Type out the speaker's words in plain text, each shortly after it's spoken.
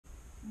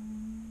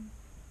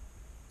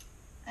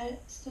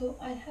So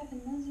I have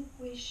another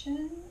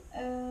question.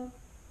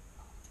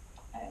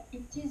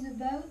 It is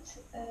about,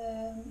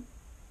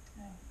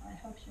 I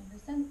hope you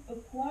understand,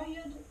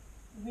 acquired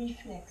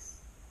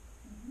reflex.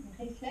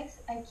 Reflex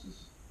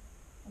acquis.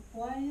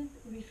 Acquired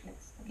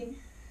reflex. Okay.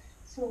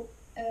 So,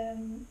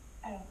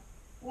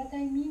 what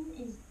I mean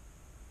is,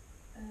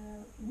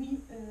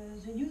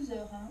 the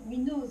user, we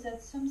know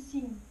that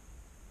something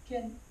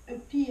can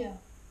appear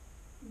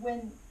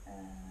when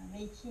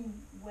making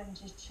one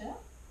gesture,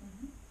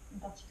 in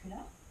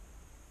particular.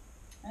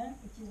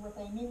 It is what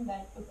I mean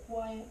by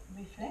acquired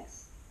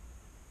reflex.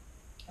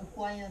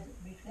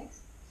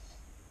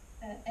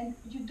 And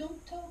you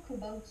don't talk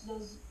about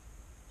those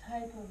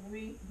type of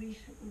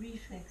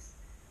reflex.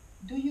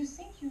 Do you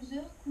think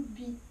user could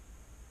be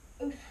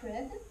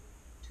afraid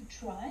to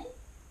try?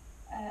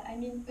 I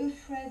mean,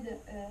 afraid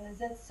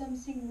that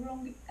something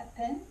wrong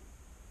happened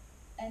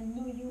and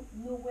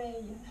no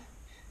way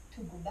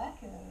to go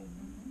back,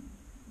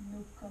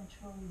 no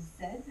control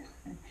Z.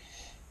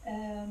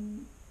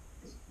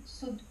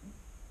 So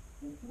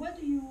what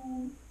do you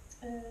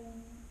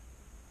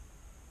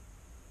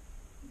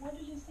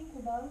think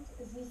about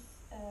this,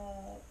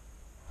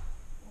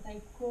 what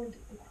I called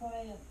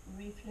acquired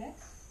reflex,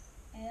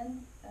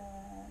 and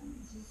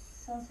this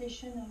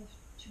sensation of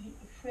to be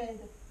afraid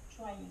of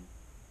trying?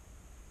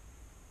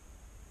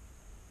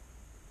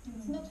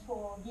 It's not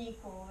for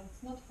Diego,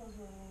 it's not for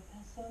the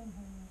person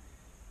who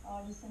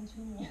listen to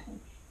me.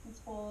 It's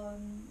for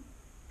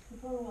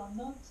people who are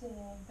not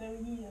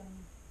very,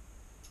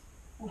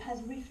 who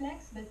has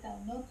reflex but are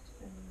not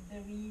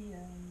very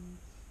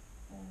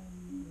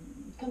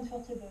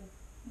comfortable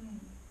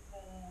with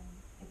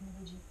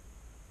technology.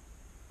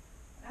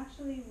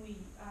 Actually,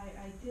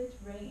 I did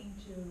run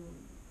into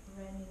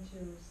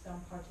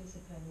some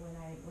participant when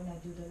I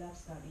do the lab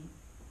study,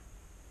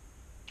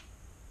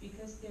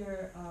 because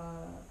there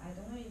I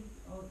don't know if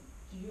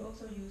do you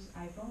also use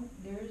iPhone?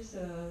 There is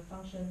a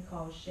function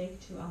called shake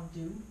to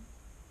undo.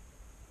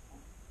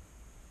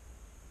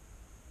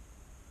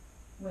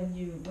 When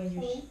you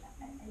Sorry,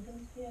 I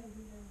don't hear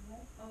you very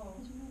well. Oh.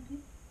 Could you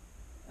repeat?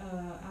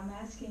 I'm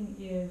asking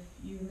if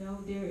you know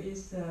there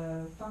is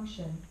a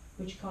function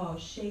which called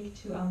shake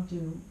to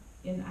undo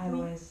in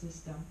iOS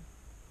system,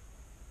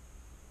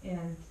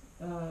 and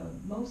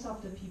most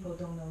of the people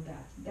don't know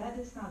that. That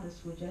is not a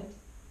widget,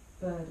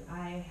 but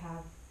I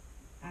have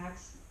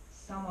asked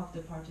some of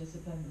the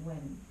participants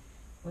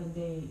when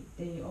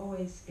they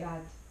always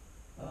got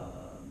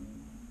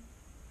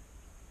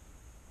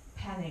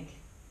panic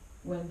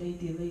when they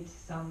delete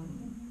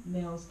some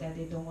mails that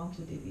they don't want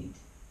to delete.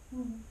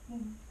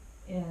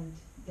 And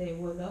they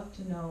would love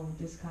to know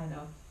this kind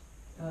of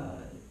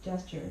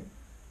gesture,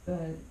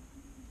 but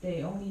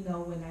they only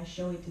know when I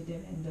show it to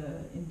them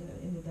in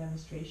the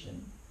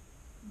demonstration.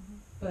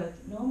 But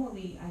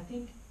normally, I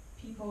think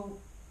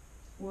people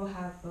will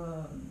have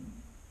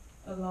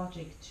a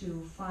logic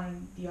to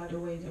find the other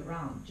way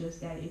around,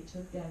 just that it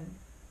took them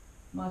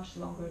much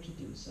longer to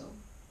do so.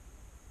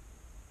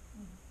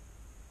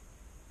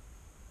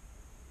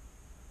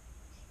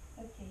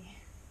 Okay.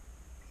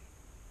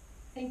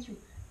 Thank you.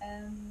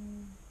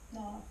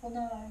 No, for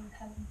now I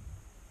have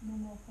no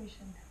more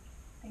questions.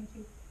 Thank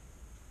you.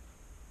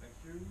 Thank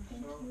you.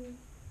 Thank you.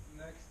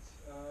 Next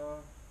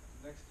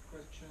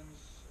questions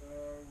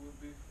will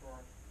be for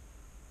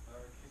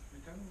Chris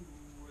Witten,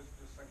 who was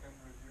the second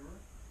reviewer of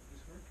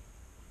this work.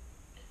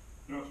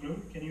 Good afternoon.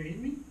 Can you hear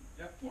me?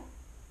 Yeah. Yeah.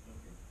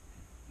 Okay.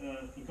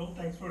 Nicole,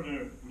 thanks for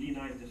the really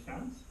nice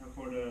defense and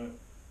for the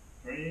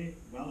very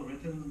well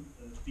written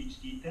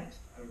PhD text.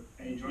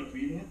 I enjoyed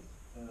reading it.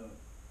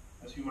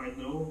 As you might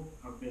know,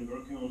 I've been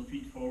working on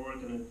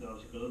feed-forward and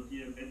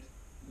intelligibility a bit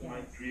in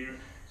my career,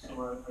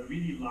 so I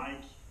really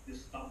like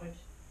this topic.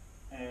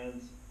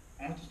 And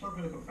I have to start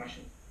with a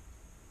confession.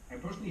 I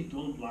personally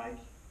don't like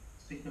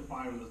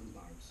signifierless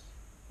designs.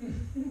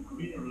 I'm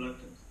really a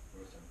reluctant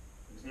person.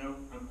 Because now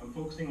I'm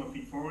focusing on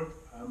feed-forward.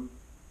 I'm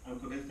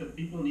convinced that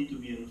people need to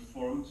be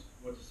informed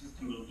what the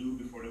system will do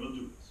before they will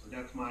do it. So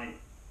that's my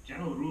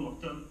general rule of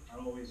thumb I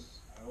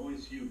always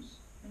use.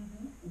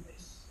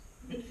 It's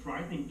a bit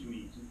frightening to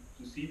me to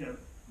see that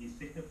these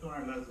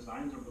signifierless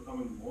designs are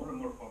becoming more and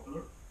more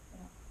popular.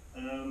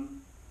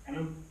 And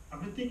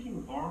I've been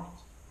thinking hard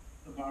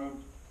about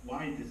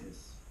why this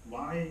is,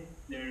 why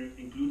they're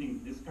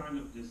including this kind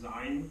of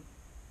design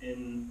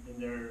in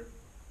their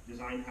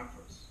design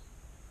efforts.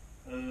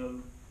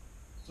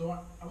 So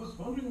I was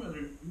wondering whether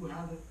you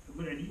had a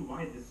good idea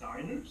why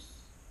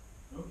designers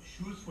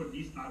choose for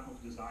these type of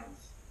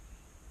designs.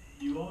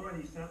 You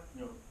already said,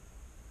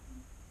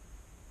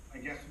 I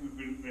guess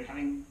we're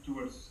heading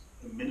towards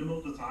a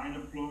minimal design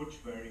approach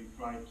where you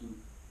try to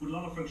put a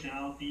lot of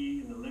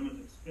functionality in a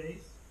limited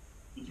space,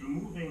 but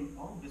removing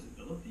all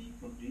visibility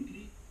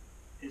completely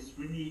is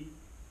really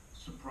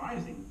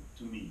surprising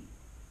to me.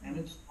 And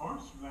it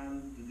starts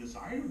when the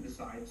designer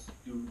decides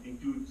to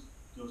include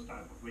those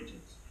type of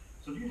widgets.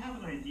 So do you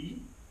have an idea,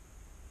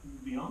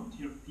 beyond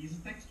your thesis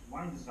text,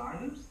 why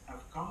designers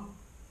have come,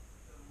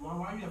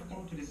 why we have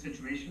come to this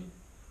situation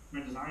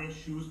where designers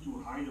choose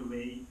to hide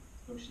away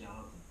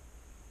functionality?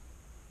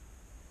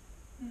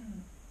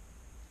 Hmm.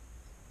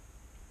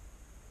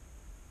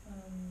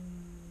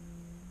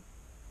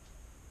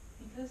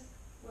 Because,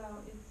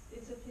 well,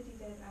 it's a pity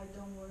that I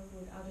don't work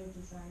with other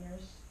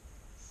designers,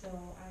 so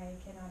I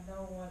cannot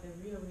know what the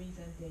real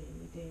reason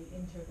they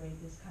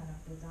integrate this kind of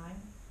design.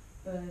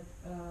 But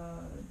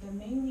the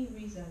mainly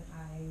reason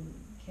I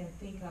can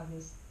think of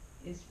is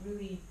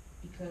really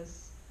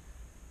because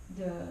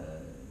the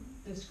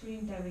the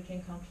screen that we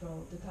can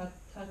control, the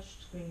touch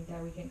screen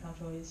that we can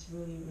control is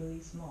really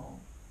small,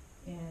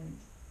 and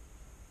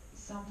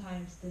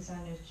sometimes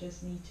designers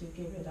just need to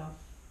get rid of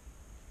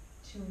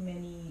too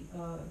many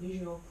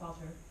visual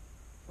clutter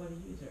for the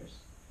users.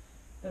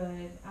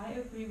 But I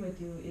agree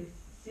with you. It's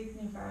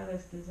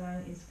signifierless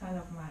design is kind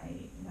of my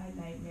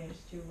nightmares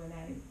too when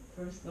I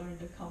first learned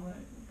the com,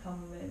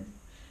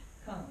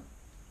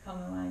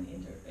 command line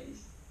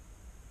interface.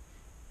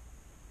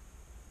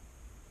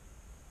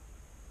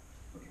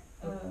 Okay.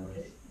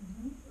 Okay.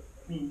 Mhm.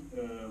 Let me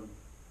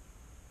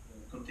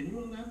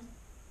continue on that.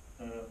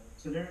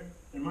 So there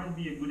might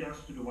be a good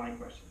answer to the why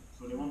question.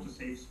 So they want to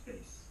save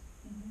space.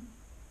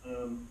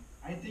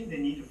 I think they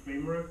need a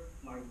framework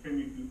like the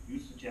framework you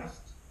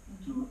suggest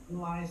to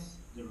analyze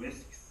the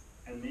risks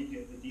and make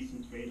a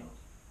decent trade-off.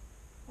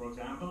 For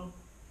example,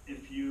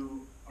 if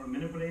you are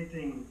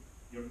manipulating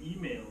your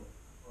email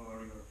or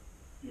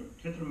your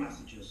Twitter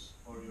messages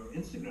or your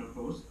Instagram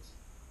posts,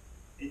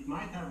 it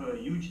might have a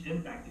huge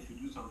impact if you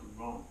do something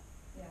wrong.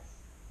 Yes,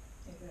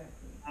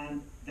 exactly.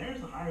 And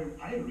there's a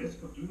higher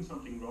risk of doing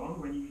something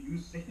wrong when you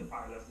use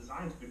signifierless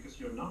designs because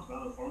you're not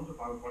well informed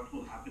about what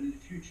will happen in the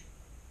future.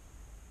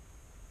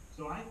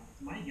 So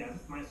my guess,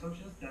 my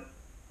assumption is that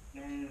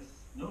there is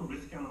no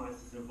risk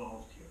analysis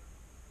involved here.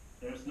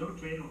 There's no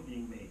trade-off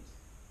being made.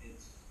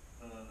 It's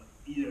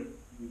either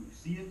you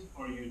see it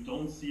or you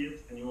don't see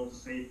it, and you want to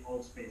save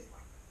all space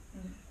like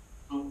that.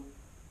 So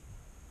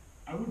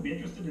I would be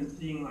interested in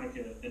seeing like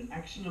an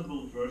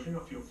actionable version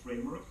of your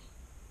framework,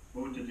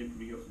 both the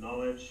degree of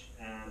knowledge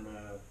and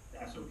the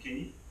SOK.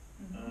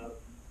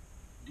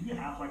 Do you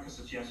have like a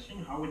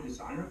suggestion how a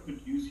designer could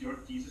use your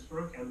thesis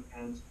work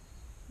and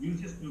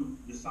use this to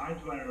decide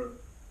whether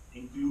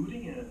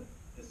including a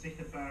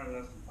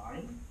signifier-less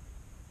design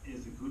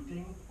is a good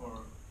thing or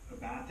a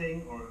bad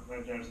thing, or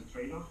whether there's a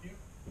trade-off here?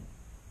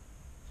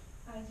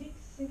 I think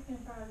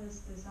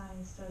signifierless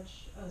design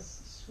such as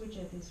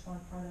widget is one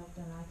part of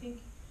them. I think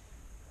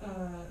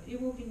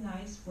it will be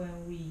nice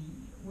when we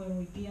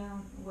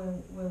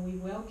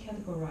well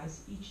categorize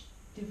each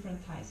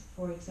different types.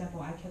 For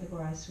example, I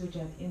categorize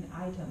widget in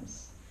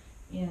items,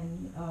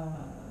 in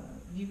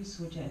views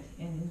widget,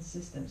 and in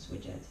systems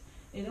widget.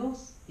 It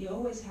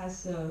always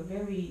has a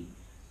very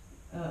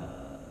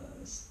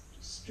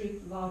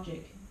strict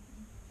logic.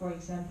 For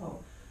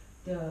example,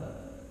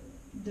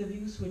 the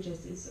views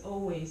widget is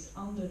always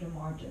under the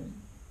margin,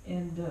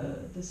 and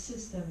the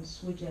systems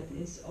widget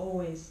is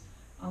always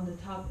on the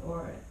top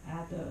or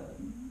at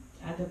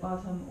the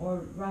bottom,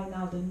 or right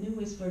now the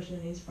newest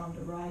version is from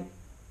the right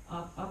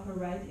upper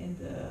right and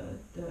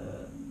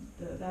the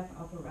left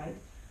upper right.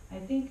 I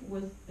think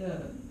with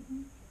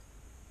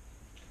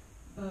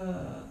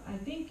I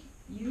think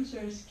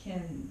users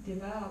can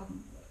develop.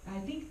 I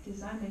think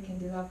designer can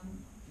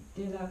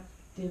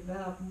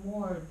develop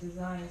more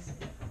designs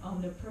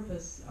on the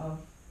purpose of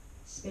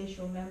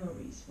spatial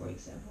memories, for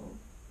example,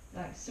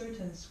 like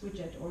certain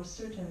widget or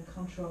certain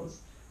controls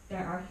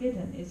that are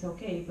hidden is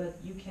okay, but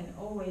you can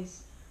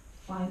always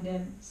find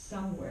them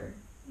somewhere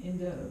in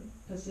the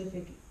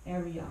specific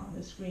area on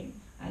the screen.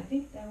 I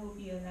think that will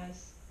be a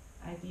nice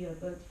idea,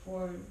 but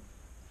for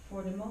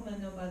the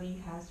moment, nobody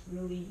has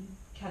really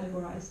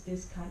categorized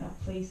this kind of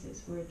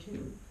places where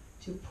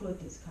to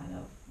put this kind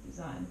of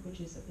design,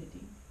 which is a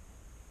pity.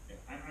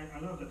 Yeah, I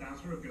love that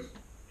answer because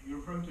you're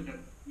referring to that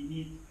we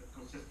need a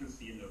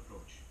consistency in the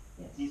approach.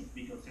 Yes. It needs to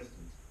be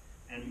consistent.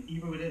 And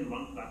even within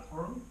one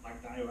platform,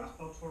 like the iOS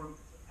platform,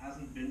 it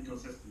hasn't been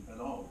consistent at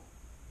all.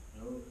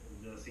 You know,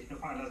 the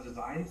signifierless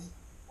designs,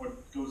 what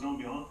goes on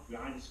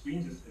behind the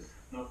screens is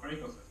not very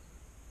consistent.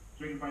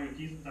 Triggered by your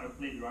thesis, I've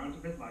played around a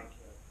bit, like,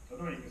 I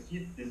don't know if you can see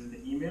it, this is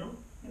the email,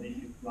 and if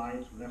you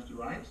slide from left to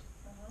right,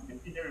 you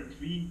see there are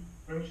three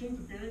functions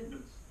appearing,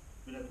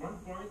 but at one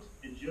point,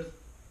 it just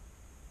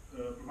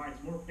provides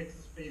more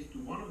pixel space to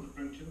one of the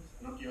functions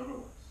and not the other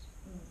ones.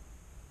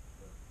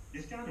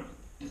 This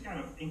kind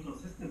of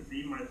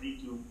inconsistency might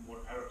lead to more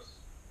errors.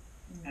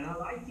 And I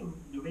like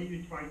the way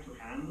you try to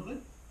handle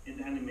it in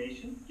the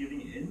animation,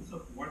 giving hints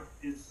of what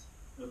is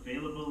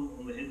available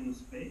on the hidden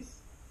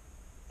space.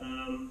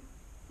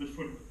 But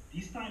for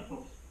these type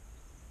of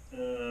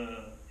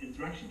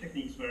interaction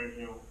techniques where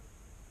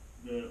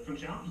the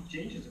functionality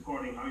changes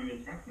according how you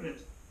interact with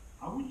it,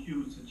 how would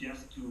you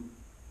suggest to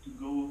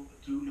go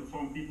to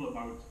inform people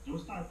about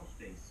those type of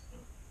things?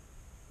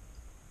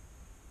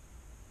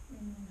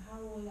 How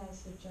would I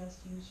suggest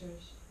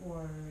users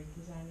or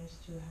designers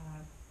to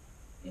have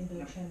in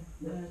the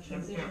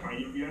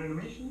transition? Your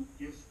animation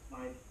gives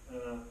like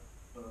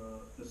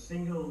a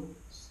single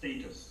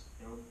status,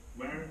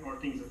 where are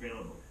things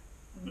available,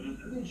 but it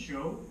doesn't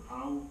show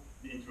how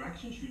the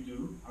interactions you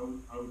do, how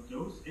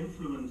those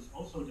influence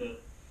also the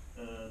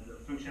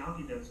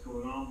functionality that's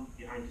going on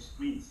behind the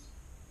screens.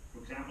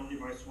 For example,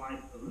 if I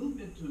swipe a little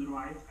bit to the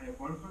right, I have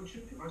one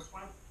function. If I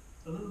swipe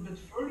a little bit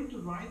further to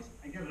the right,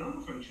 I get another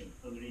function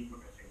underneath my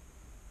finger.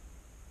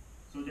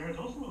 So there's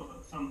also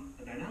some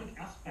dynamic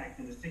aspect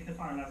in the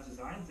signifier-less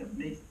designs that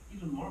makes it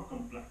even more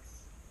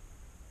complex.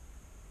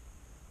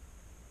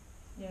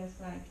 Yes,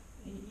 like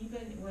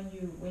even when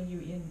you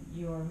in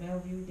your mail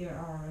view, there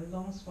are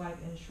long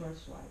swipe and short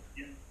swipe.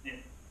 Yeah.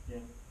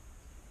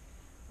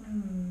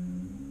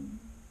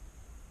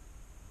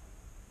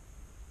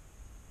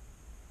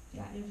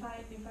 Yeah, if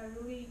I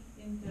really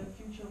in the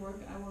future work,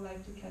 I would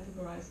like to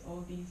categorize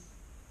all these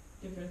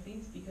different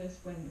things, because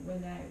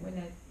when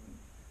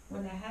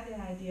I had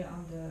an idea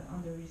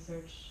on the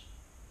research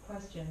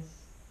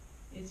questions,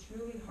 it's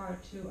really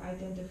hard to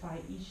identify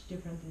each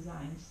different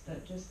designs.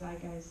 That just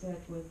like I said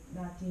with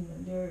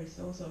Nadine, there is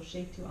also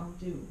shape to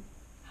undo.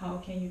 How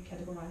can you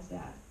categorize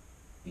that?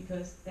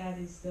 Because that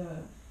is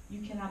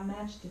you cannot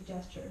match the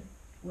gesture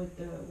with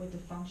the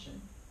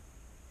function.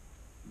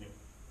 Yeah.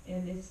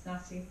 And it's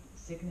not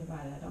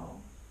signified at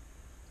all.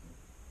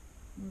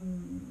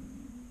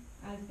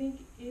 I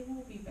think it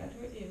will be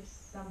better if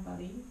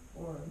somebody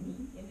or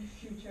me in the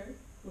future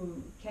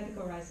who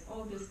categorize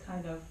all this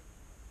kind of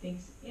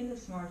things in the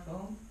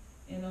smartphone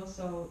and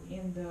also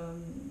in the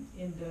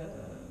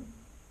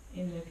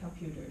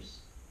computers.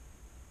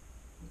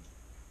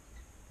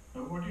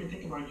 Now, what do you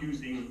think about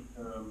using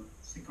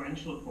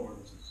sequential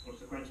affordances or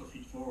sequential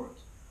feed forward,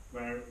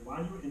 where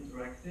while you're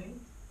interacting,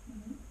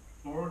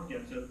 forward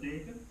gets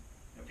updated,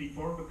 and feed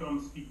forward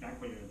becomes feedback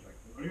when you're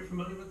interacting? Are you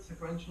familiar with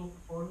sequential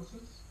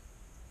affordances?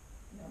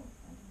 No.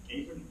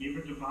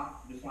 Gaber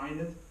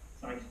defined it.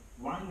 It's like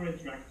while you're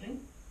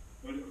interacting,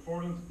 the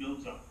affordance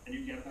builds up, and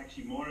you get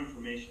actually more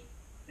information.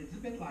 It's a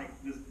bit like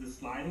the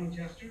sliding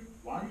gesture.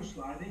 While you're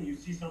sliding, you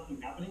see something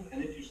happening,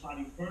 and if you're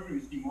sliding further, you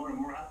see more and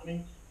more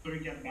happening, so you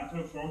get better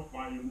informed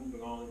while you're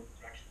moving on.